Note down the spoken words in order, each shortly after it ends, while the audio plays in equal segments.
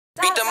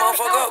Beat the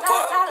motherfucker up,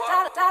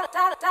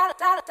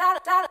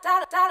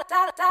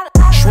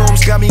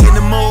 Shrooms got me in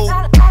the mood.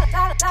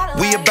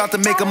 We about to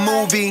make a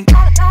movie.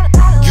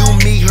 You,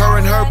 me, her,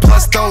 and her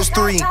plus those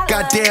three.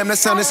 Goddamn, that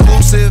sound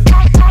exclusive.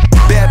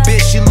 Bad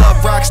bitch, she love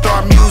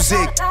rockstar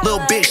music. Little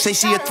bitch say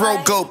she a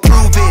throat goat,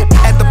 prove it.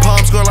 At the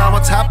Palms, girl, I'm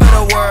on top of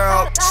the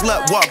world.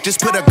 Slut walk,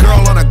 just put a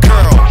girl on a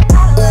girl.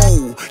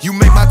 Ooh, you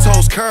make my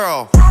toes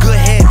curl. Good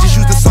head, just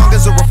use the song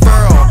as a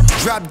referral.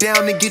 Drop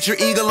down and get your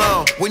eagle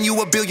on. When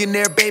you a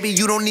billionaire, baby,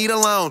 you don't need a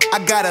loan.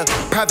 I got a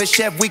private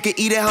chef, we can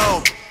eat at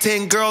home.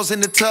 10 girls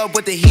in the tub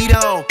with the heat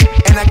on.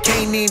 And I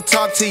can't even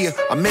talk to you,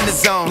 I'm in the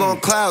zone. Blowing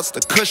clouds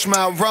to cush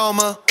my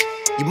aroma.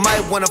 You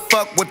might wanna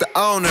fuck with the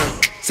owner.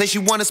 Say she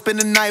wanna spend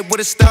the night with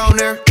a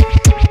stoner.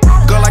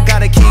 Girl, I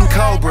got a king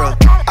cobra.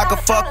 I can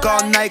fuck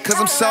all night cause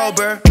I'm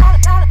sober.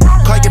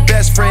 Call your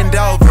best friend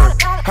over.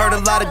 Heard a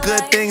lot of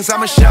good things,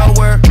 I'ma show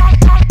her.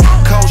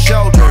 Cold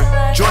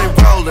shoulder, joint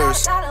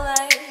rollers.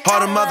 All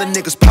them other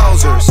niggas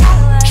posers.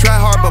 Try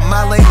hard but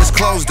my lane is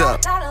closed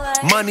up.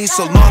 Money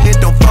so long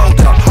it don't fold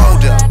up.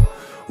 Hold up,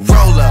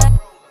 roll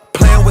up.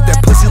 Playing with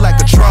that pussy like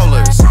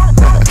controllers.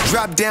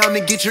 Drop down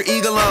and get your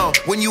eagle on.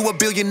 When you a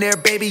billionaire,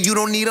 baby, you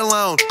don't need a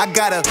loan. I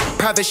got a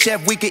private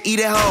chef, we can eat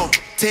at home.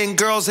 10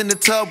 girls in the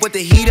tub with the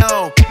heat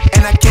on.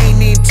 And I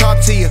can't even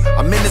talk to you,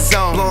 I'm in the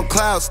zone. Blowing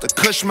clouds to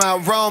cush my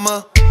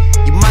aroma.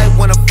 You might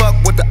wanna fuck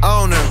with the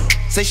owner.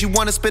 Say she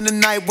wanna spend the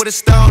night with a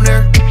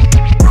stoner.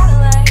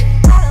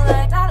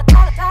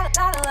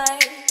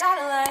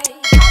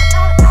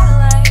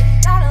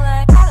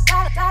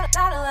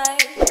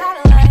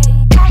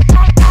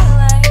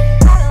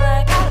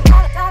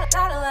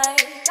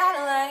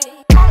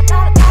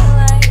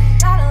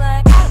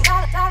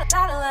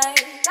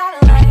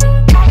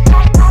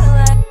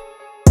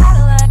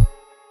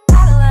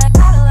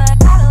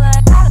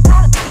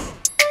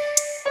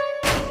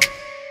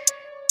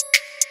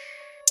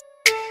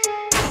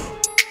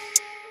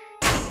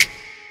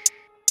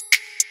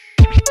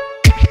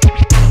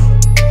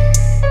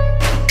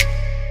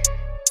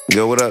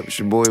 Yo, what up? It's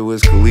your boy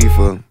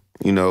Khalifa.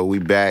 You know, we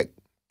back.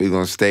 We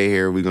gonna stay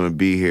here. We gonna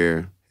be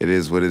here. It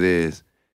is what it is.